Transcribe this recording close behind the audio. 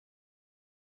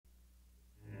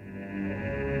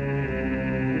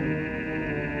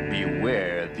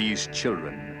Beware these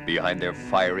children. Behind their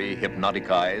fiery,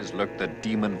 hypnotic eyes lurk the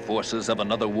demon forces of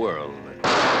another world.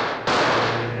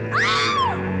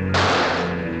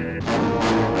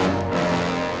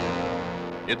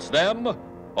 It's them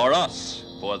or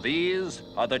us, for these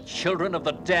are the children of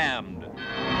the damned.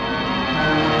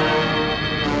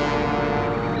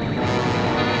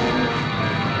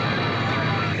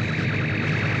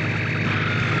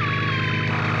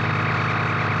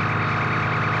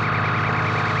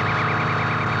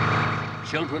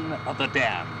 Children of the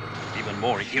Damned. Even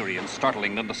more eerie and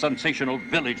startling than the sensational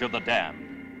Village of the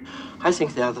Damned. I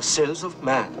think they are the cells of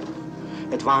man.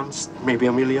 Advanced maybe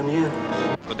 1 million years.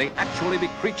 Could they actually be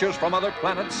creatures from other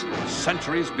planets,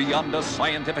 centuries beyond us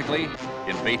scientifically,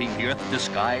 invading the Earth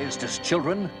disguised as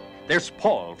children? There's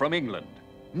Paul from England,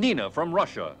 Nina from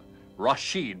Russia,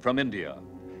 Rashid from India,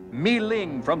 Mi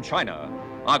Ling from China,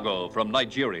 Ago from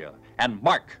Nigeria, and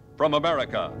Mark from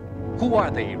America. Who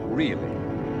are they really?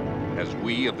 As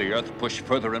we of the Earth push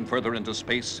further and further into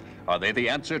space, are they the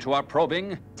answer to our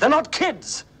probing? They're not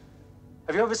kids!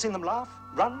 Have you ever seen them laugh,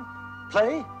 run,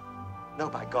 play? No,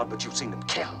 by God, but you've seen them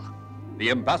kill. The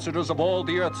ambassadors of all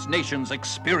the Earth's nations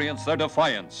experience their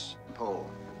defiance. Paul,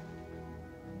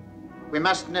 we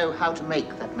must know how to make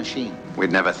that machine.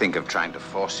 We'd never think of trying to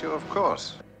force you, of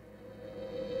course.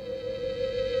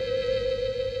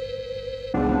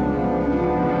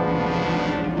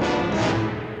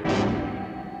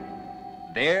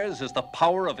 Theirs is the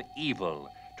power of evil,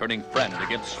 turning friend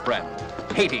against friend,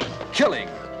 hating, killing,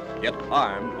 yet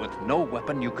armed with no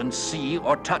weapon you can see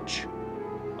or touch.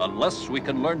 Unless we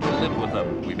can learn to live with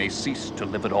them, we may cease to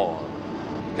live at all.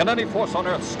 Can any force on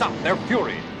Earth stop their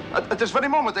fury? At this very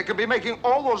moment, they could be making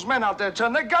all those men out there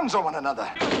turn their guns on one another.